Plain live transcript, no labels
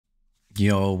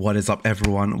Yo, what is up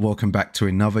everyone? Welcome back to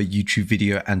another YouTube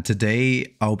video, and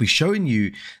today I'll be showing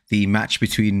you the match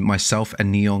between myself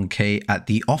and Neon K at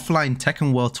the offline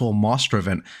Tekken World Tour Master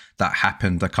event that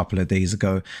happened a couple of days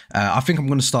ago. I think I'm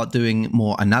going to start doing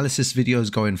more analysis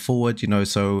videos going forward, you know,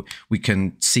 so we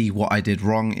can see what I did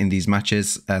wrong in these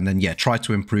matches and then, yeah, try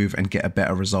to improve and get a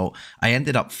better result. I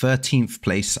ended up 13th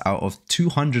place out of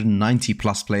 290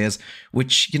 plus players,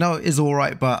 which, you know, is all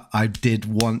right, but I did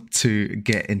want to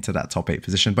get into that top 8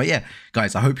 position. But yeah,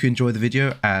 guys, I hope you enjoy the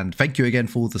video and thank you again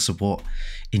for all the support.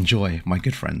 Enjoy, my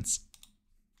good friends.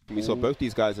 We saw both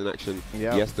these guys in action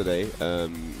yesterday,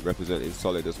 representing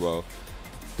Solid as well.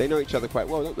 They know each other quite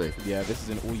well, don't they? Yeah, this is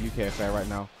an all-UK affair right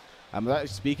now. I was actually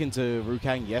speaking to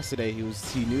Kang yesterday. He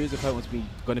knew his opponent was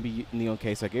going to be Neon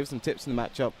K, so I gave some tips in the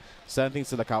matchup. Certain things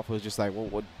to look out for. Was just like, well,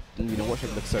 what should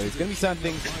I look? So it's going to be certain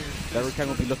things that Kang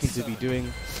will be looking to be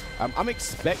doing. I'm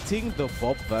expecting the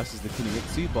Bob versus the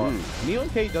Kunimitsu, but Neon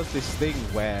K does this thing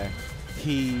where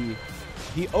he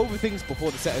overthinks before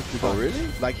the set has begun. Oh, really?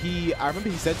 Like I remember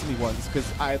he said to me once, because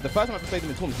the first time I played him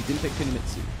in tournament, he didn't pick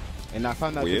Kunimitsu. And I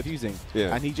found that confusing.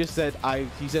 Yeah. And he just said, I'm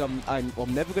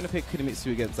never going to pick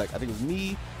Kunimitsu against, like, I think it was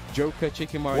me, Joker,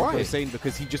 Chicken Mario, and Hussein,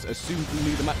 because he just assumed he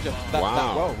knew the matchup that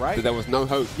well, right? So there was no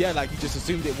hope. Yeah, like he just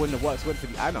assumed it wouldn't have worked. So went for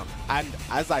the Anna. And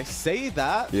as I say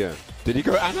that, did he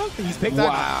go Anna? He's picked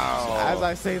Anna. As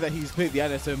I say that, he's picked the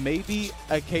Anna. So maybe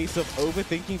a case of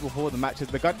overthinking before the match has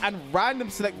begun. And random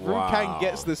select Kang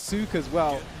gets the Sook as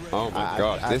well. Oh my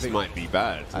god, this might be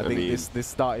bad. I think this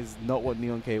start is not what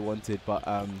Neon K wanted,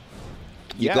 but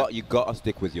you got to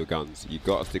stick with your guns. You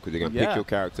got to stick with your gun. Pick your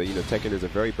character. You know, Tekken is a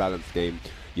very balanced game.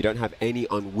 You don't have any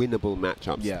unwinnable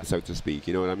matchups, so to speak.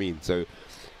 You know what I mean? So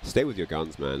stay with your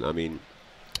guns, man. I mean,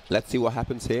 let's see what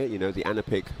happens here. You know, the Anna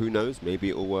pick, who knows? Maybe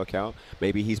it will work out.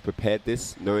 Maybe he's prepared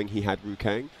this, knowing he had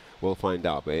Kang. We'll find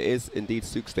out. But it is indeed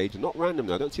Sook stage. Not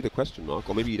random. I don't see the question mark.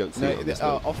 Or maybe you don't see it on this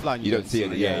offline. You don't see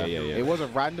it. Yeah. It was a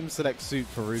random select Sook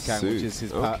for Kang, which is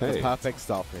his perfect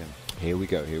start for him. Here we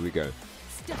go. Here we go.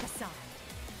 Step aside.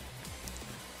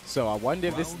 So I wonder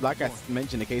if this, like I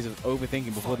mentioned, a case of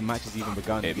overthinking before the match has even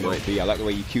begun. It might be. I like the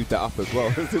way you queued that up as well.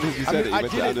 As soon as you said it, I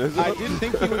didn't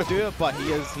think he would do it, but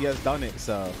he has done it.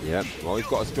 So yeah. Well, he's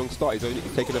got a strong start.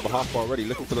 He's taken over half bar already.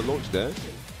 Looking for the launch there.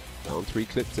 Down 3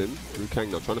 clips in.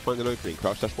 Kang now trying to find an opening.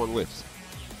 Crouch dash 1 whiffs.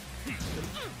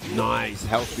 Nice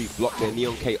health beat block there.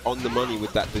 Neon K on the money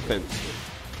with that defense,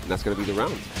 and that's going to be the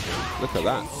round. Look at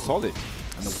that. Solid.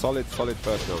 Solid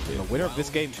first round here. The winner of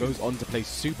this game goes on to play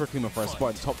Super Kuma for a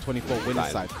spot in top 24 winner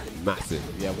side. Massive.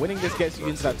 Yeah, winning this gets you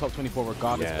into that top 24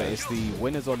 regardless, but it's the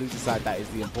winners or losers side that is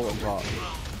the important part.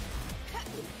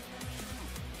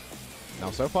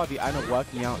 Now, so far, the Anna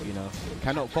working out, you know.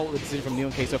 Cannot fault the decision from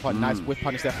Neon K so far. Nice whiff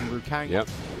punish there from Kang. Yep.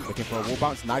 Looking for a wall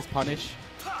bounce. Nice punish.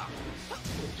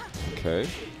 Okay.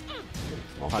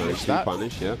 Punish that.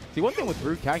 Punish, yeah. See, one thing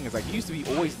with Kang is like he used to be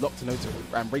always locked to no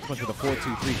to break punch with a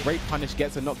 4-2-3. Great punish,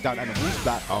 gets a knockdown and a boost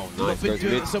back. Oh, nice. He's not been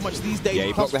doing it so much these days. Yeah,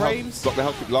 he blocked the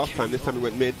health kick last time. This time he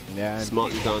went mid. Yeah,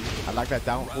 smartly done. I like that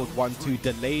down forward 1-2.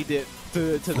 Delayed it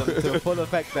to the full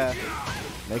effect there.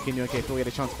 Making Neon K feel he had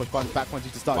a chance to push buttons back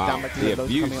 1-2 to start. Down back to the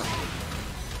lows coming up.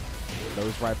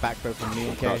 Lows right back though from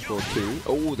Neon K.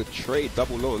 Oh, the trade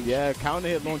double launch. Yeah, counter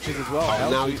hit launches as well.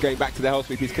 Oh, now he's going back to the hell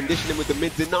sweep. He's conditioning with the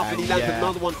mids enough, and he lands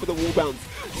another one for the wall bounce.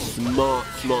 Smart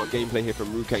gameplay here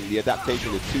from Kang. The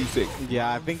adaptation is too sick.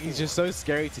 Yeah, I think he's just so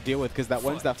scary to deal with because that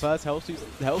once that first hell sweep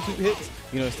hits,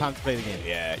 you know, it's time to play the game.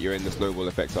 Yeah, you're in the snowball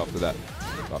effect after that.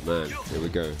 But man, here we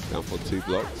go. Down for 2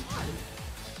 blocks.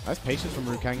 Nice patience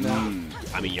from Kang now.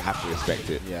 I mean, you have to respect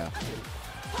it. Yeah.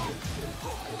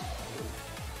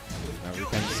 Now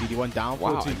Kang CD1 down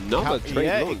for another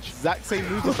trade launch. Exact same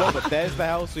moves as well, but there's the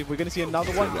hell sweep. We're going to see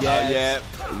another one. Yeah.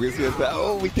 We're see a third.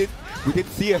 Oh, we did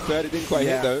see a third. It didn't quite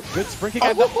hit though. Good sprint kick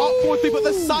and the up forward three, but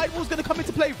the sidewall's going to come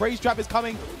into play. Raise jab is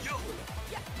coming.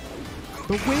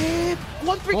 The whip.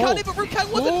 1-3 counter, but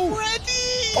Kang wasn't ready.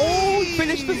 Oh, he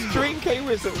finished the string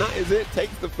K-Riz, and that is it.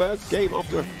 Takes the first game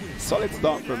after a solid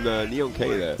start from Neon K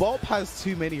there. Bob has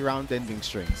too many round-ending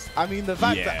strings. I mean, the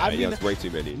fact that he has way too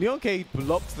many. Neon K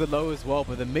blocked the low as well,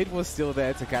 but the mid was still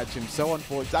there to catch him. So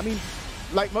unfortunate. I mean,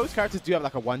 like most characters do have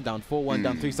like a 1 down 4, 1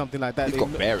 down 3, something like that.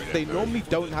 They normally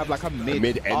don't have like a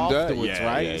mid afterwards,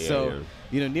 right? So,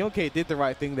 you know, Neon K did the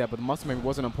right thing there, but the muscle memory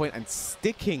wasn't on point, and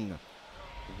sticking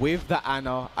with the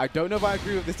Anna. I don't know if I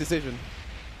agree with this decision.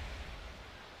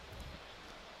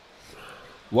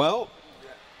 Well,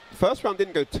 first round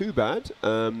didn't go too bad,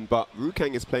 but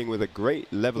Kang is playing with a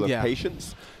great level of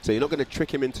patience. So you're not going to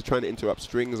trick him into trying to interrupt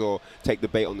strings or take the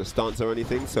bait on the stance or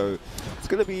anything. So it's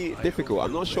going to be difficult.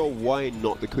 I'm not sure why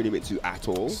not the Kunimitsu at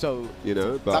all. So you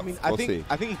know, but I mean, I think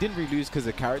he didn't really lose because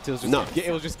the character was just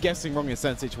it was just guessing wrong in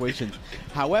certain situations.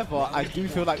 However, I do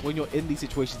feel like when you're in these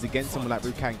situations against someone like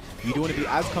Kang, you do want to be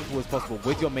as comfortable as possible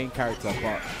with your main character,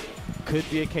 but could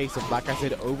be a case of, like I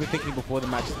said, overthinking before the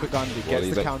match has begun. It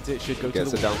gets the counter, it should go to the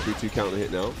wall. Gets a down 3-2 counter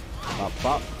hit now. Up.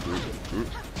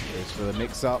 Goes for the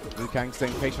mix-up. Kang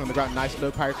staying patient on the ground. Nice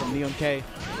low parry from Neon K.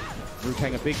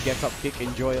 Kang a big get-up kick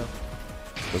enjoyer.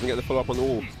 Doesn't get the follow-up on the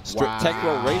wall. Tech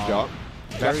roll rage art.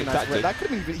 Very nice. That could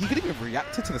have been, he could have even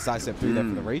reacted to the side step through there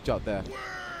for the rage art there.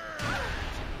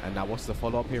 And now what's the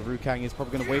follow-up here? Kang is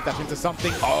probably going to wave that into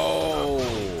something. Oh!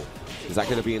 Is that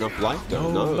going to be enough life? No,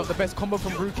 not the best combo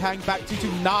from Kang. Back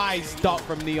 2-2. Nice dot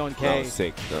from Neon K. That was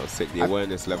sick. That was sick. The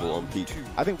awareness level on peak.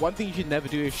 I think one thing you should never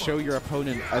do is show your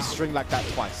opponent a string like that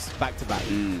twice, back to back.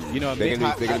 You know, they're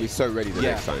going to be so ready the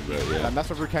next time. Yeah. And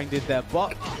that's what Kang did there,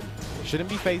 but shouldn't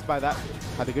be phased by that.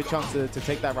 Had a good chance to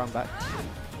take that round back.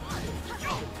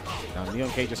 Now Neon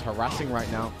K just harassing right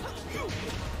now.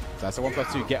 So that's a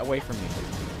 1+2. Get away from me.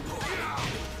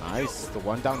 Nice. The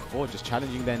 1-down-4 just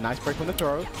challenging there. Nice break on the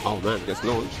throw. Oh man, gets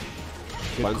launched.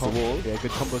 Finds the wall. Yeah,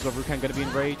 good combos of Kang going to be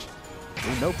in rage.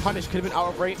 Ooh, no punish. Could have been out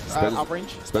of range.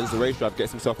 Spends the rage drive,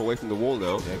 gets himself away from the wall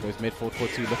now. Yeah, goes mid forward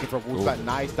 4-2, looking for a wall back.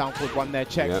 Nice down forward 1 there.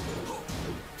 Check. Yep.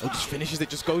 Oh, just finishes it.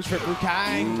 Just goes for it.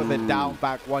 Kang for the down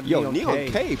back 1. Yo, Neon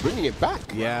K bringing it back.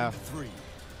 Yeah.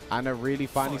 Anna really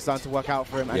finally starting to work out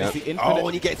for him. And it's the infinite. Oh,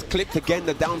 and he gets clipped again,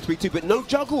 the down 3-2, but no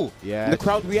juggle. Yeah. And the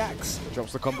crowd reacts.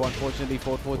 Drops the combo, unfortunately,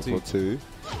 forward 4-2.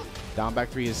 Down back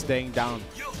 3 is staying down.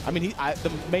 I mean,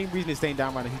 the main reason he's staying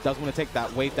down right now, he does want to take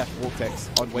that wave dash vortex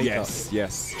on wake up.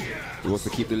 Yes. He wants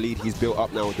to keep the lead. He's built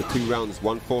up now with the 2 rounds,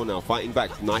 1-4 now. Fighting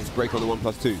back. Nice break on the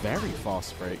 1+2. Very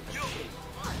fast break.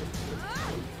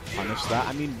 Punish that.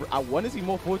 I mean, I want to see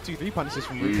more 4-2-3 punishes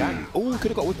from Kang. Oh,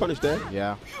 could have got with punish there.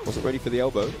 Yeah. Wasn't ready for the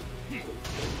elbow.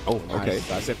 Oh, okay.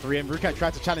 Nice. I said 3M. Kang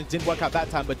tried to challenge, didn't work out that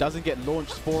time, but doesn't get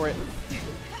launched for it.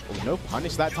 Oh, no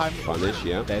punish that time. Punish,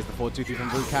 yeah. There's the 4-2-3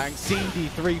 from Kang. CD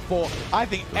 3-4. I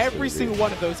think every single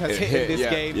one of those has hit in this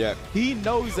game. Yeah. He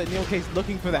knows that Neon K's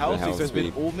looking for the health speed, so it's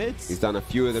been all mids. He's done a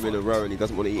few of them in a row, and he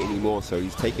doesn't want to eat any more, so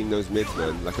he's taking those mids,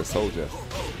 man, like a soldier.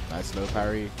 Nice low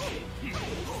parry.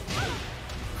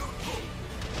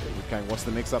 Kang, what's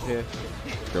the mix-up here?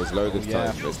 Goes low this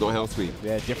time, but it's not health sweep.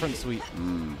 Yeah, different sweep.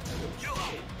 1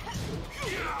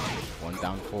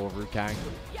 down 4, Kang.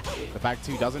 The back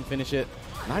 2 doesn't finish it.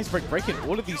 Nice break, breaking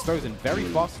all of these throws and very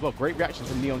fast as well. Great reaction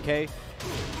from Neon K.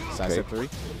 Side step 3.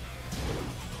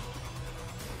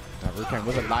 Now Kang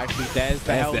with a live lead. There's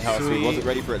the health sweep. Wasn't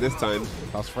ready for it this time.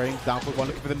 Last frames, down forward 1,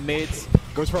 looking for the mids.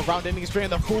 Goes for a round ending string,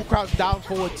 and the full crowd's down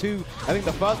forward 2. I think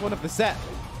the first one of the set.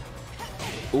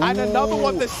 Ooh. And another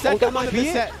one, the second one of the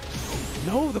set.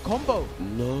 No, the combo.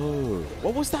 No.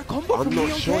 What was that combo from Neon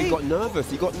K? I'm not sure.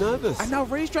 He got nervous. And now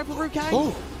rage drive for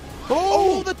Kang.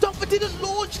 Oh, the dumper didn't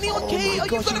launch. Neon K, are you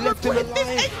going to reprint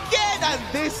it again? And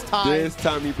this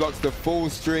time he blocks the full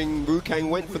string. Kang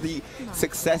went for the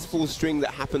successful string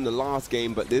that happened the last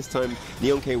game, but this time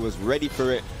Neon K was ready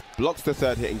for it. Blocks the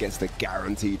 3rd hit and gets the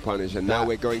guaranteed punish, and now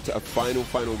we're going to a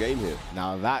final game here.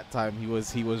 Now that time he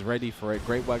was ready for it.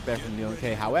 Great work there from Neon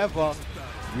K. However,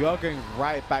 we are going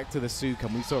right back to the Souk,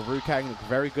 and we saw Kang look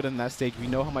very good on that stage. We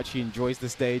know how much he enjoys the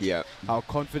stage, how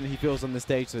confident he feels on the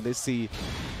stage, so let's see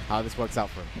how this works out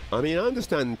for him. I mean, I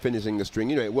understand finishing the string.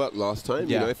 You know, it worked last time.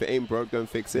 You know, if it ain't broke, don't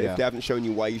fix it. If they haven't shown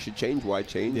you why you should change, why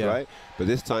change, right? But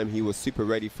this time he was super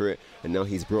ready for it, and now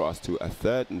he's brought us to a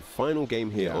 3rd and final game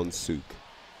here on Souk.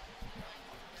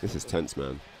 This is tense,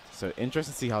 man. So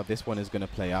interesting to see how this one is going to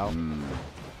play out.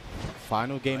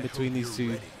 Final game between these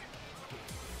two.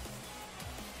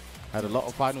 Had a lot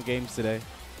of final games today.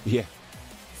 Yeah.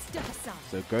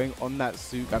 So going on that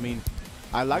Souk, I mean,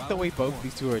 I like the way both of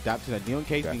these two are adapting. And Neon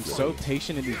K's being so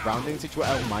patient in these rounding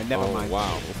situations. Oh my, never mind.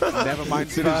 Wow. Never mind.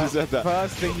 As soon as you said that.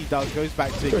 First thing he does, goes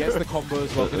back to it, gets the combo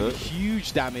as well.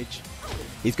 Huge damage.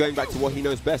 He's going back to what he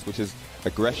knows best, which is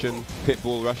aggression,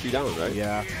 pitbull, rush you down, right?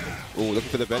 Yeah. Oh, looking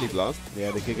for the belly blast.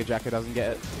 Yeah, the Giga Jacker doesn't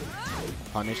get it.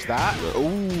 Punish that.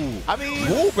 Ooh. I mean,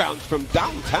 wall bounce from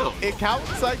downtown. It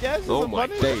counts, I guess. Oh my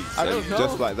days. I don't know.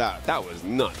 Just like that. That was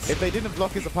nuts. If they didn't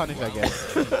block, it's a punish, I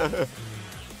guess.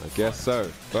 I guess so.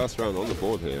 First round on the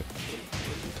board here.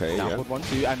 Okay, downward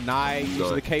 1-2, and nice.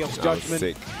 Using the Chaos Judgment.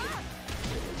 Sick.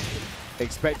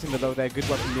 Expecting the low there. Good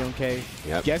work from Neon K.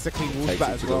 Yep. Gets a clean wall back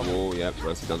as well. The wall. Yep.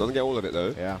 Nicely done. Doesn't get all of it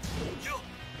though. Yeah.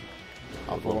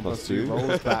 Up 1+2.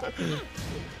 Rolls back.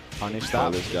 Punish that.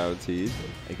 Punish guaranteed.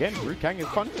 Again, Kang is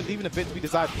confident, even a bit to be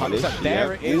desired. Punish that.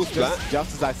 There it is,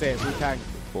 just as I say it, Kang.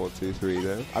 4-2-3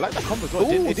 there. I like that combo as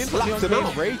well. Ooh, it didn't put me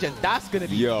on rage, and that's going to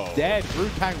be dead.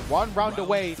 Kang 1 round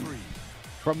away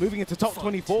from moving into top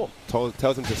 24.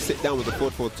 Tells him to sit down with the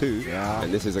 4-4-2. Yeah.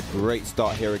 And this is a great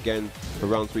start here again for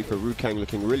round 3 for Kang,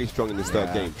 looking really strong in this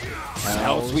third game.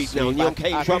 Hell sweep now. Neon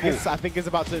K in trouble. I think it's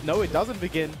about to... No, it doesn't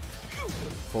begin.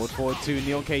 Forward 2.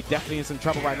 Neon K definitely in some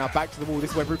trouble right now. Back to the wall.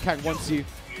 This is where Kang wants you.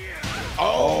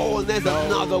 Oh, and there's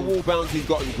another wall bounce. He's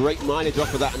gotten great mileage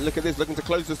off of that. And look at this, looking to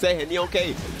close the set here. Neon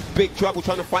K, big trouble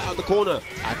trying to fight out the corner.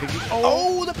 I think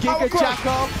the power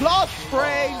Jacker plus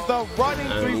frames, the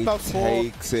running 3+4.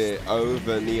 Takes it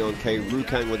over Neon K.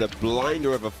 Kang with a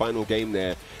blinder of a final game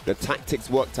there. The tactics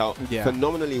worked out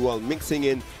phenomenally well, mixing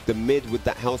in the mid with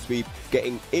that hell sweep,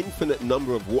 getting infinite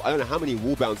number of I don't know how many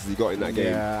wall bounces he got in that game.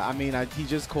 Yeah, I mean, he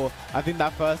just caught. I think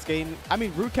that first game. I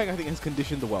mean, Kang, I think, has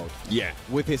conditioned the world. Yeah,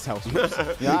 with his hell sweeps.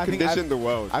 Yeah, conditioned the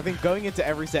world. I think going into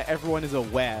every set, everyone is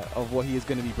aware of what he is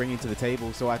going to be bringing to the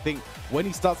table. So I think when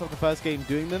he starts off the first game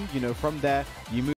doing them, you know, from there you move.